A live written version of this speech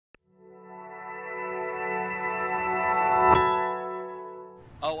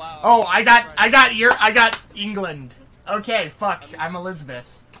Oh, I got England. Okay, fuck. I'm Elizabeth.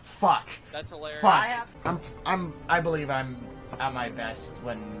 Fuck. That's hilarious. Fuck. I believe I'm at my best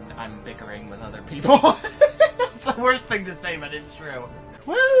when I'm bickering with other people. It's the worst thing to say, but it's true.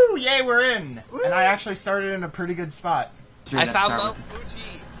 Woo! Yay, we're in! Woo. And I actually started in a pretty good spot. I found Mount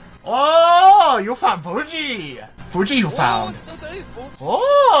Fuji. Oh, you found Fuji! Fuji you found.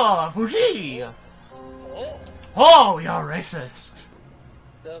 Oh, Fuji! Oh, you're racist.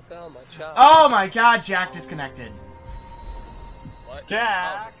 Oh my god, Jack disconnected. What?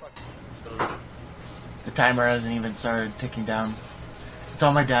 Jack! Oh, the timer hasn't even started ticking down. It's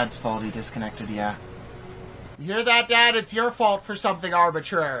all my dad's fault, he disconnected, yeah. You hear that, Dad? It's your fault for something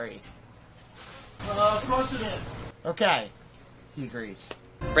arbitrary. Of course it is. Okay. He agrees.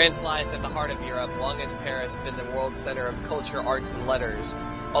 France lies at the heart of Europe, long has Paris been the world center of culture, arts, and letters.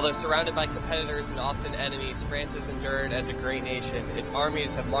 Although surrounded by competitors and often enemies, France has endured as a great nation. Its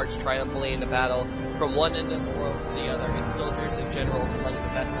armies have marched triumphantly into battle from one end of the world to the other. Its soldiers and generals among the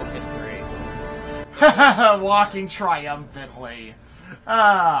best in history. Walking triumphantly.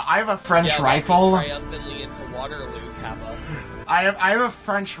 I have a French rifle. Triumphantly into Waterloo, Kappa. I have a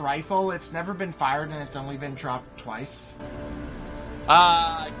French rifle. It's never been fired and it's only been dropped twice.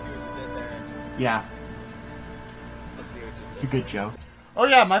 I see what you did there. Yeah. Let's see what you did. It's a good joke. Oh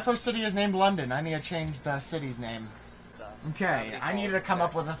yeah, my first city is named London. I need to change the city's name. Okay, I need to come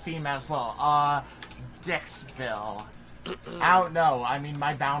up with a theme as well. Dixville. I don't know. I mean,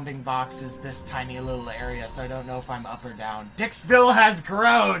 my bounding box is this tiny little area, so I don't know if I'm up or down. Dixville has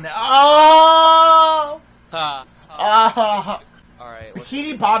grown! Oh! Alright.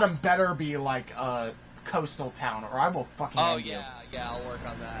 Bikini Bottom better be like a coastal town, or I will fucking end you. Yeah, I'll work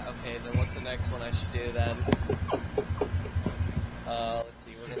on that. Okay, then what's the next one I should do then? Let's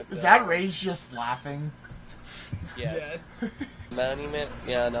see, we're gonna Is that Rage just laughing? Yes. Monument?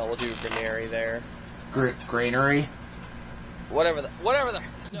 Yeah, no, we'll do Granary there. Granary? Whatever the...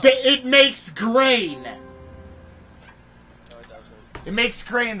 No. It makes grain! No, it doesn't. It makes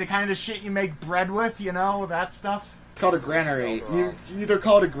grain, the kind of shit you make bread with, you know, that stuff. It's called a granary. You either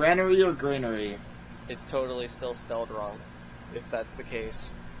call it a granary or granary. It's totally still spelled wrong, if that's the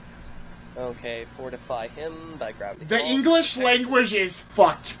case. Okay, fortify him by gravity. The English language is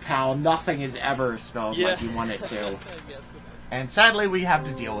fucked, pal. Nothing is ever spelled like you want it to. And sadly, we have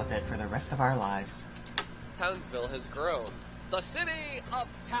to deal with it for the rest of our lives. Townsville has grown. The city of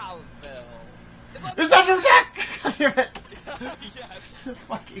Townsville is under attack! Damn it! Yes.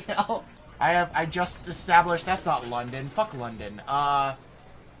 Fucking hell. I just established that's not London. Fuck London.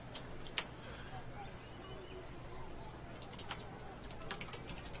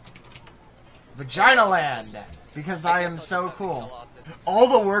 Vagina Land! Because I am so cool. All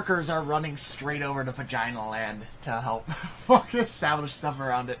the workers are running straight over to Vagina Land to help fucking establish stuff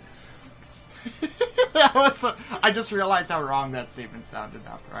around it. I just realized how wrong that statement sounded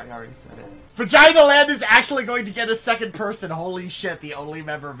after I already said it. Vagina Land is actually going to get a second person. Holy shit, the only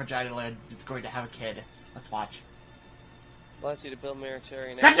member of Vagina Land is going to have a kid. Let's watch. Allows you to build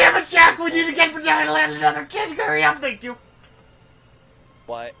military... God damn it, Jack! We need to get Vagina Land another kid! Hurry up, thank you!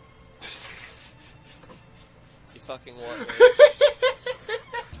 What? You fucking want me?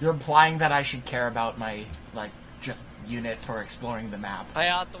 You're implying that I should care about my, like, just unit for exploring the map.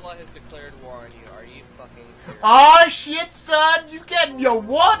 Ottawa has declared war on you. Are you fucking serious? Oh shit, son! You getting your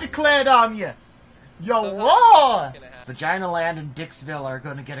war declared on you! Your war! Vagina Land and Dixville are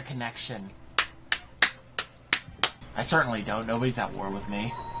gonna get a connection. I certainly don't. Nobody's at war with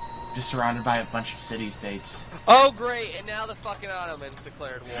me. Just surrounded by a bunch of city-states. Oh great, and now the fucking Ottomans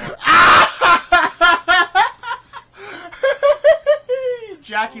declared war.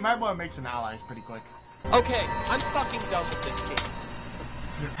 Jack, you might want to make some allies pretty quick. Okay, I'm fucking done with this game.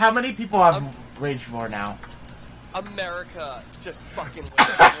 How many people have waged war now? America just fucking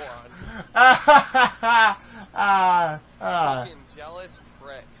waged war on fucking jealous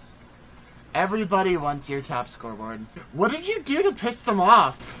pricks. Everybody wants your top scoreboard. What did you do to piss them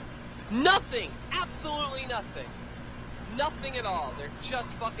off? Nothing! Absolutely nothing! Nothing at all. They're just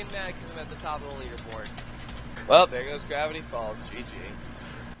fucking mad because I'm at the top of the leaderboard. Well, there goes Gravity Falls. GG.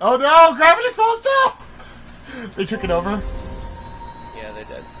 Oh no! Gravity Falls now! They took it over? Yeah, they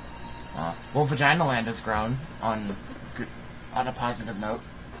did. Well, Vagina Land has grown on a positive note.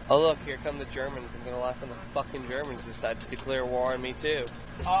 Oh look, here come the Germans. I'm gonna laugh when the fucking Germans decide to declare war on me too.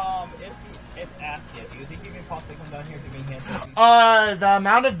 It's asking. Do you think you can possibly come down here to give me hints? The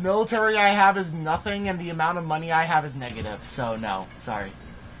amount of military I have is nothing, and the amount of money I have is negative, so no. Sorry.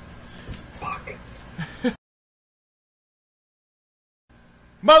 Fuck.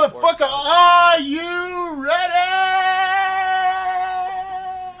 Motherfucker, are you ready?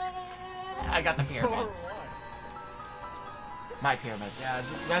 I got the pyramids. My pyramids. Yeah,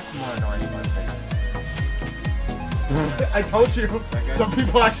 that's more annoying. I told you, some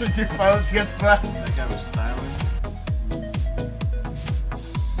people actually do phones. Yes, sweat.